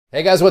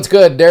Hey guys, what's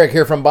good? Derek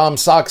here from Bomb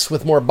Socks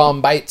with more Bomb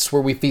Bites,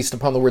 where we feast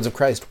upon the words of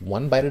Christ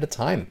one bite at a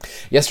time.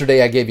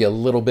 Yesterday I gave you a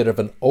little bit of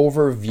an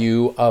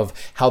overview of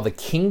how the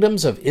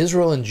kingdoms of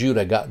Israel and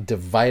Judah got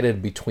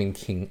divided between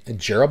King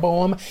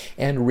Jeroboam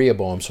and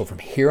Rehoboam. So from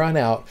here on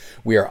out,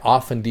 we are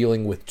often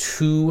dealing with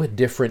two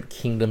different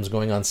kingdoms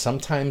going on,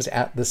 sometimes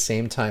at the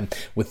same time,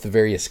 with the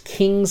various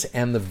kings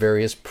and the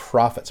various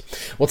prophets.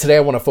 Well, today I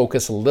want to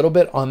focus a little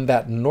bit on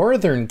that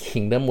northern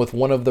kingdom with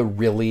one of the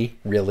really,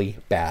 really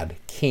bad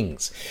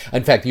kings.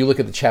 In fact, you look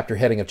at the chapter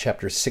heading of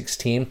chapter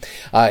 16,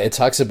 it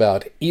talks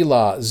about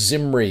Elah,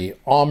 Zimri,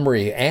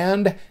 Omri,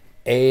 and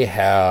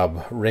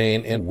Ahab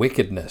reign in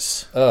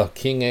wickedness. Oh,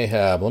 King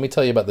Ahab. Let me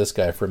tell you about this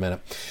guy for a minute.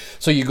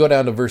 So you go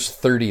down to verse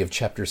 30 of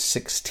chapter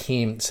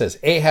 16. It says,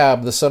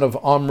 Ahab, the son of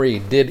Omri,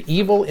 did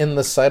evil in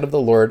the sight of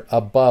the Lord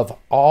above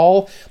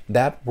all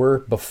that were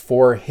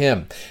before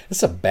him. This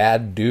is a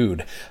bad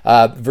dude.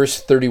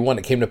 Verse 31,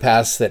 it came to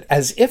pass that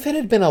as if it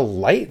had been a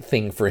light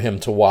thing for him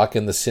to walk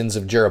in the sins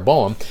of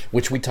Jeroboam,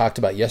 which we talked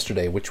about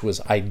yesterday, which was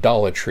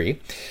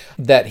idolatry,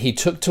 that he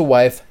took to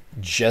wife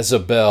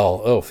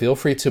Jezebel. Oh, feel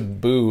free to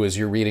boo as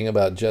you're reading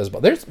about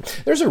Jezebel.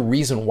 There's a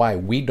reason why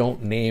we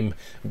don't name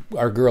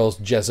our girls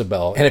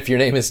Jezebel. And if your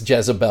name is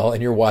Jezebel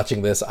and you're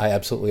watching this, I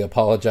absolutely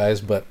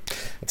apologize, but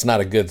it's not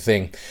a good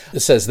thing.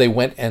 It says they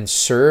went and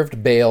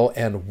served Baal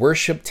and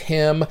worshipped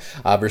him.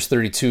 Verse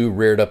 32,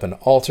 reared up an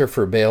altar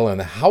for Baal in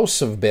the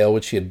house of Baal,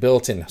 which he had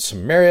built in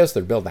Samaria. So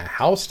they're building a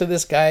house to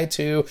this guy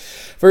too.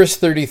 Verse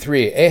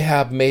 33,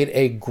 Ahab made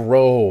a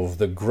grove.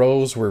 The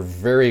groves were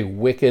very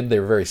wicked. They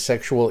were very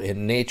sexual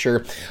in nature.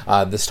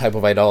 This type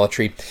of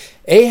idolatry.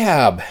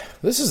 Ahab,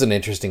 this is an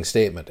interesting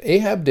statement.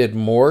 Ahab did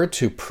more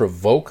to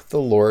provoke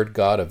the Lord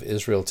God of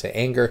Israel to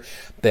anger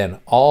than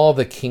all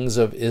the kings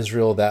of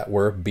Israel that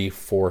were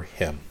before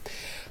him.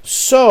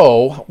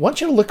 So, I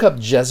want you to look up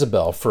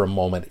Jezebel for a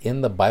moment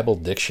in the Bible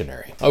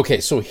dictionary.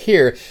 Okay, so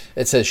here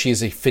it says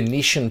she's a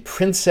Phoenician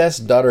princess,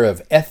 daughter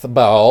of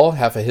Ethbaal,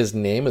 half of his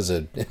name is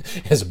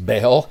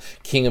Baal,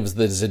 king of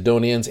the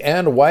Zidonians,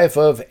 and wife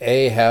of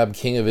Ahab,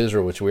 king of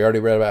Israel, which we already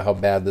read about how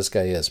bad this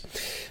guy is.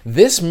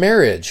 This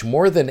marriage,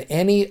 more than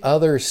any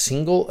other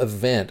single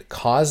event,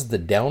 caused the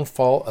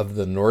downfall of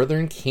the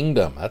northern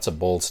kingdom. That's a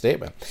bold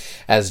statement.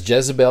 As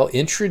Jezebel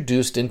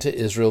introduced into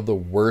Israel the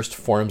worst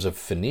forms of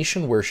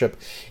Phoenician worship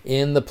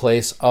in the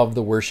place of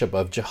the worship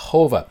of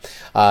Jehovah.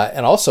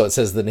 And also it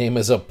says the name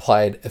is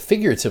applied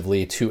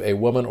figuratively to a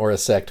woman or a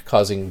sect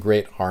causing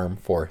great harm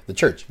for the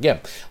church. Again,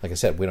 like I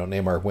said, we don't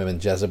name our women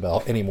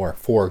Jezebel anymore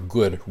for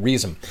good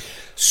reason.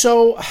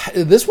 So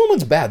this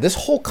woman's bad. This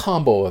whole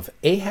combo of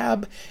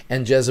Ahab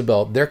and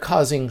Jezebel, they're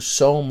causing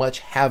so much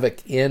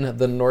havoc in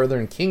the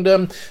northern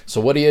kingdom.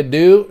 So what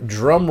do?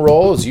 Drum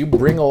rolls. You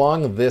bring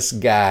along this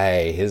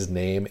guy. His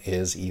name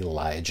is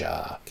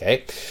Elijah.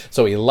 Okay.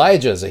 So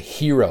Elijah is a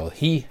hero.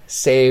 He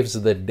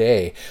saves the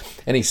day.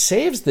 And he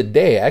saves the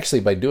day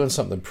actually by doing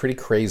something pretty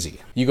crazy.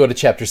 You go to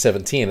chapter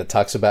 17, it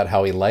talks about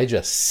how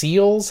Elijah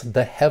seals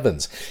the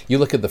heavens. You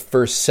look at the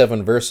first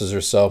 7 verses or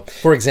so.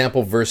 For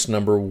example, verse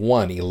number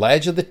 1,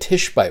 Elijah the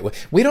Tishbite.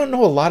 We don't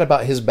know a lot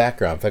about his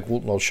background. In fact,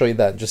 we'll show you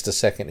that in just a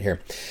second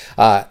here.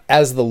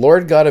 As the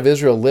Lord God of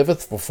Israel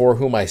liveth, before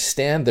whom I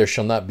stand, there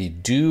shall not be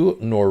dew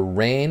nor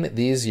rain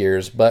these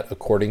years, but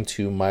according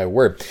to my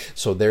word.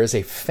 So there is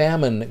a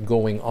famine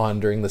going on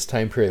during this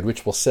time period,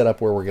 which will set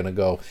up where we're going to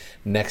go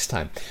next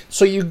time.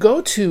 So you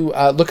go to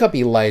look up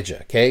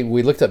Elijah, okay?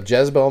 We looked up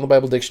Jezebel in the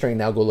Bible dictionary.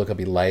 Now go look up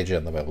Elijah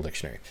in the Bible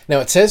dictionary. Now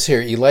it says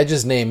here,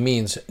 Elijah's name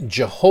means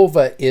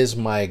Jehovah is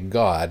my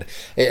God.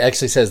 It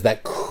actually says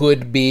that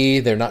could be.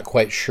 They're not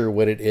quite sure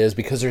what it is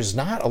because there's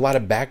not a lot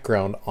of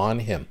background on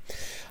him.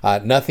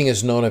 Nothing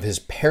is known of his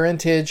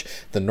parentage.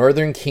 The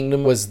northern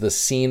kingdom was the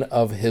scene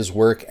of his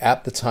work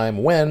at the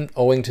time when,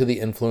 owing to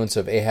the influence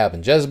of Ahab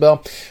and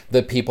Jezebel,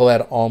 the people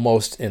had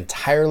almost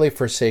entirely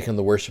forsaken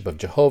the worship of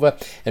Jehovah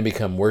and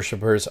become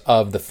worshipers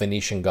of the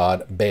Phoenician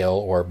god Baal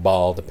or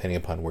Baal, depending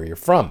upon where you're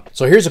from.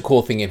 So here's a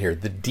cool thing in here.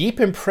 The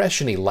deep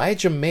impression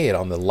Elijah made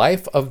on the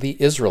life of the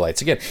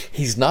Israelites. Again,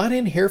 he's not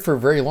in here for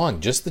very long,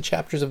 just the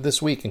chapters of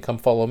this week, and come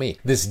follow me.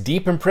 This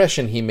deep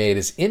impression he made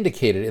is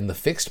indicated in the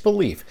fixed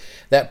belief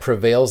that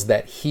prevails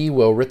that he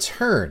will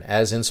return,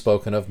 as in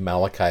spoken of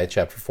Malachi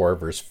chapter 4,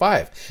 verse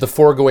 5. The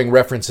foregoing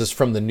references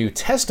from the New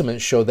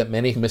Testament show that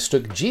many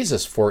mistook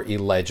Jesus for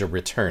Elijah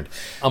returned.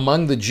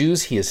 Among the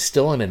Jews, he is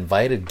still an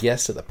invited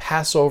guest at the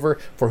Passover,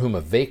 for whom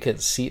a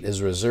vacant seat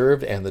is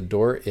reserved and the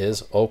door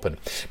is open.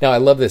 Now, I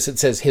love this. It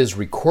says, his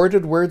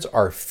recorded words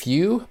are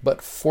few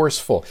but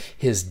forceful.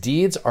 His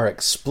deeds are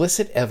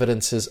explicit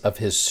evidences of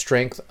his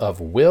strength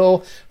of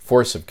will,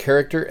 force of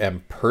character,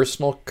 and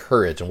personal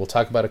courage. And we'll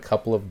talk about a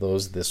couple of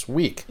those this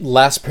week.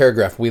 Last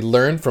paragraph, we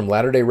learn from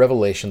latter-day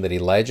revelation that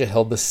Elijah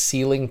held the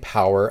sealing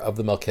power of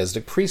the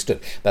Melchizedek priesthood.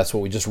 That's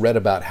what we just read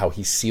about, how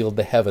he sealed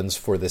the heavens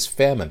for this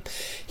famine.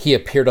 He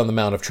appeared on the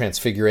Mount of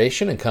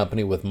Transfiguration in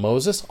company with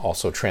Moses,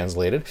 also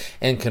translated,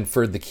 and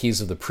conferred the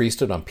keys of the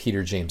priesthood on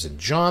Peter, James, and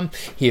John.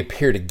 He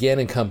appeared again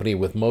in company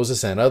with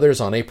Moses and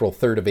others on April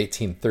 3rd of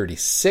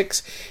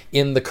 1836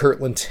 in the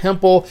Kirtland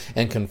Temple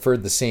and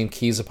conferred the same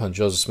keys upon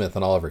Joseph Smith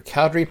and Oliver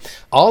Cowdery.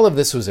 All of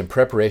this was in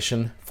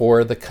preparation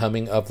for the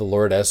coming of the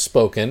Lord as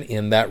spoken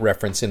in that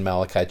reference in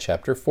Malachi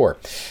chapter 4.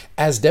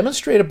 As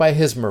demonstrated by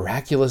his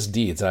miraculous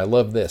deeds, and I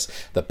love this,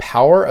 the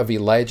power of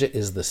Elijah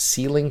is the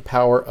sealing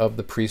power of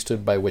the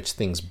priesthood by which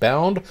things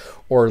bound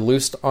or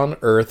loosed on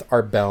earth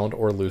are bound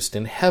or loosed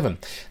in heaven.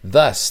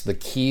 Thus, the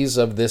keys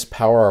of this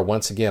power are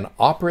once again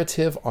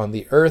operative on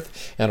the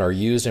earth and are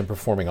used in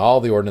performing all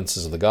the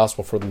ordinances of the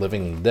gospel for the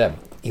living and the dead.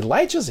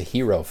 Elijah's a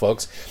hero,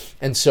 folks.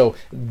 And so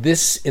in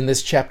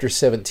this chapter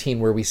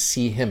 17 where we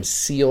see him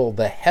seal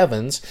the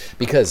heavens,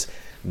 because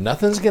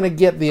nothing's going to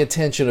get the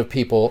attention of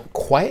people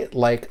quite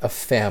like a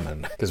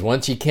famine. Because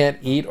once you can't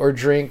eat or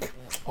drink,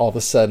 all of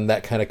a sudden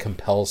that kind of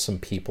compels some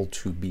people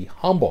to be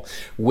humble,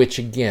 which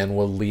again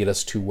will lead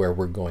us to where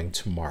we're going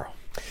tomorrow.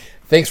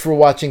 Thanks for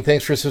watching,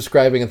 thanks for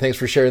subscribing, and thanks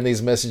for sharing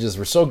these messages.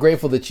 We're so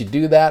grateful that you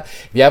do that.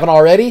 If you haven't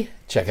already,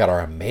 check out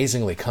our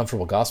amazingly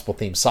comfortable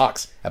gospel-themed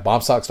socks at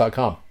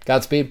BOM-BITES.com.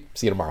 Godspeed.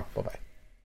 See you tomorrow. Bye-bye.